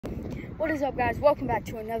What is up, guys? Welcome back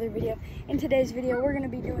to another video. In today's video, we're going to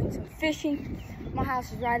be doing some fishing. My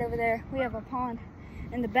house is right over there. We have a pond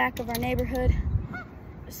in the back of our neighborhood.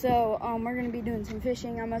 So we're going to be doing some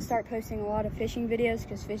fishing. I'm going to start posting a lot of fishing videos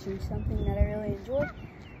because fishing is something that I really enjoy.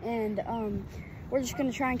 And we're just going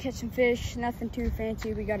to try and catch some fish. Nothing too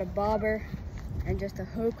fancy. We got a bobber and just a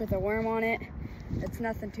hook with a worm on it. It's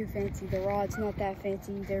nothing too fancy. The rod's not that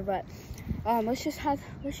fancy either. But let's just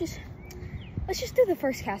do the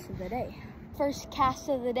first cast of the day. First cast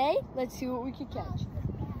of the day, let's see what we can catch.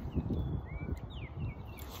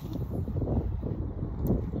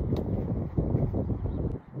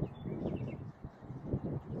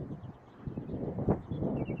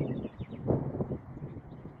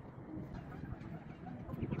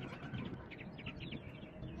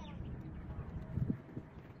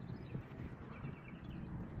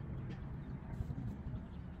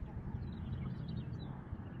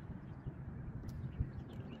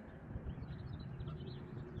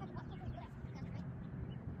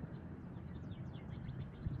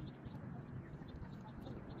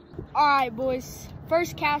 All right, boys.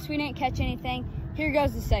 First cast, we didn't catch anything. Here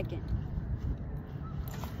goes the second.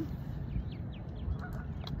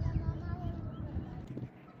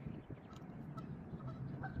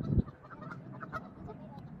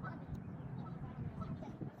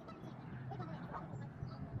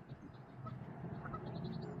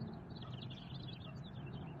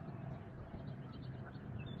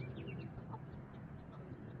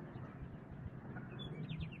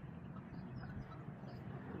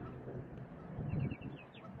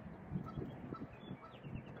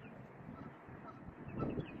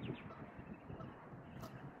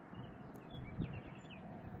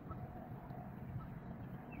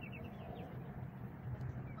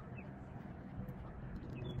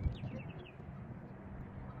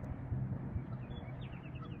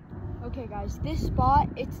 Okay, guys, this spot,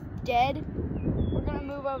 it's dead. We're gonna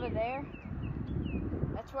move over there.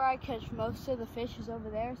 That's where I catch most of the fish is over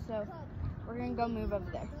there, so we're gonna go move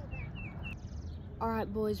over there. All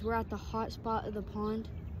right, boys, we're at the hot spot of the pond.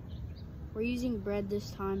 We're using bread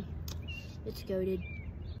this time. It's goated.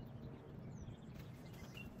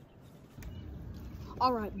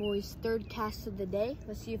 All right, boys, third cast of the day.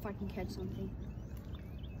 Let's see if I can catch something.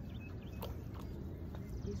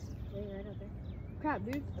 He's way right up there. Crap,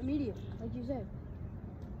 dude, immediate, like you said.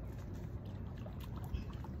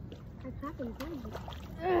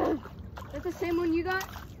 That's the same one you got?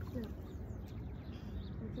 No.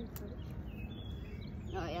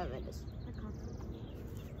 Oh, yeah, that is.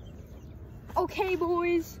 Okay,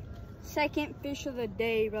 boys. Second fish of the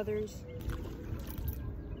day, brothers.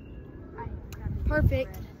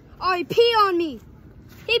 Perfect. Oh, he peed on me.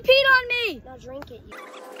 He peed on me. Now drink it.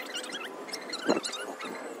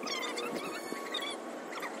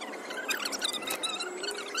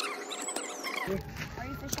 Are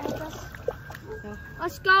you fishing with us? No.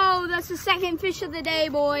 Let's go. That's the second fish of the day,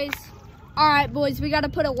 boys. All right, boys, we got to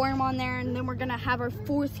put a worm on there, and then we're going to have our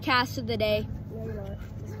fourth cast of the day. No, you're not.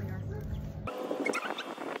 Yes, we are.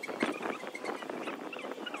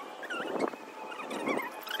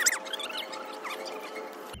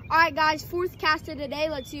 All right, guys, fourth cast of the day.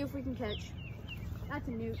 Let's see if we can catch. That's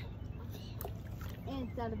a nuke. And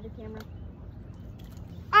it's out of the camera.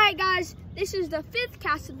 All right, guys, this is the fifth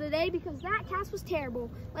cast of the day because that cast was terrible.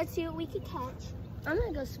 Let's see what we can catch. I'm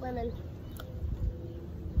gonna go swimming.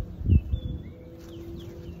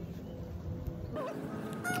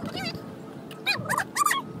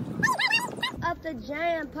 Up the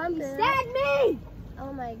giant pumpkin. Stag me!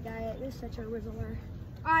 Oh my god, this is such a rizzler.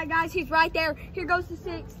 All right, guys, he's right there. Here goes the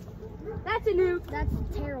sixth. That's a nuke. That's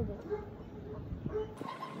terrible.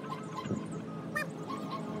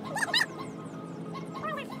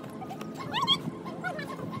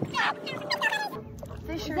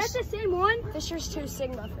 Is that the same one? Fisher's 2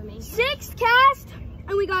 Sigma for me. Sixth cast,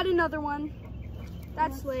 and we got another one.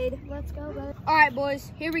 That's Slade. Let's go, brother. All right,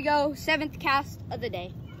 boys, here we go. Seventh cast of the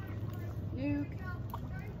day. Nuke.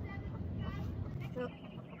 Oh.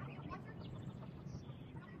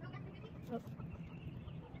 Oh.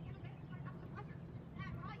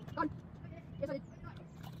 On. Yes, I did.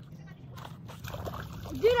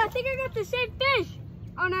 Dude, I think I got the same fish.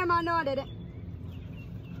 Oh, never mind. No, I didn't.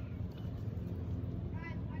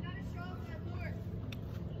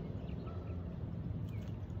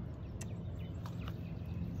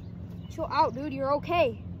 Chill out, dude. You're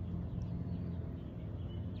okay.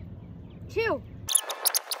 Chill.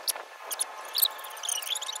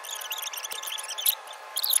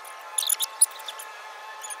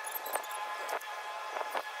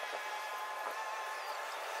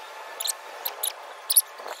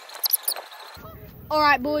 All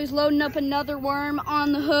right, boys, loading up another worm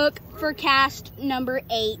on the hook for cast number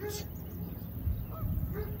 8.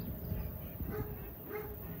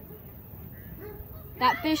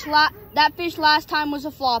 That fish last time was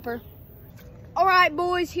a flopper. All right,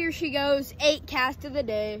 boys, here she goes. 8 cast of the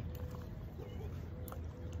day.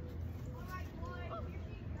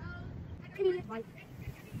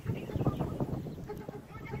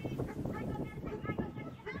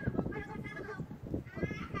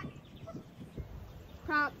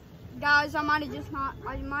 Guys, I might have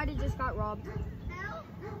just got robbed.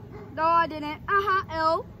 No, I didn't. L.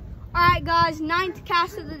 All right, guys, 9th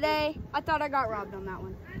cast of the day. I thought I got robbed on that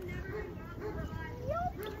one.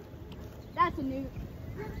 That's a nuke.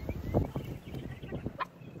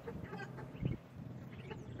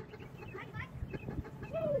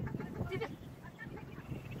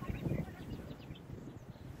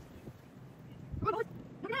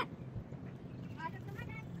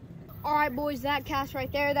 All right, boys, that cast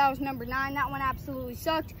right there, that was number 9. That one absolutely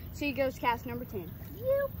sucked. So he goes cast number 10.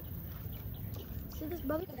 You. See this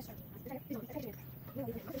bubble?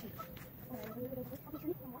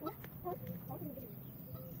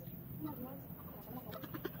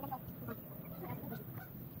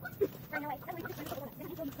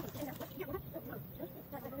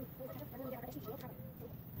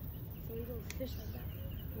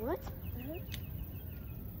 What?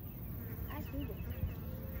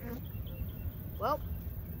 Well,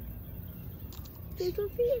 there's a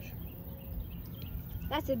fish.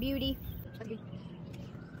 That's a beauty.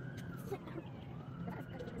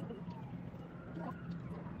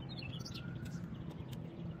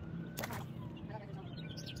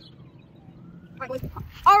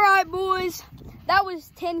 All right, boys, that was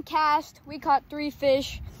 10 casts. We caught 3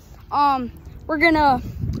 fish. We're gonna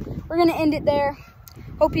end it there.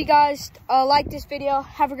 Hope you guys like this video.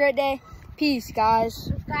 Have a great day. Peace, guys.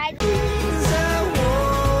 Subscribe.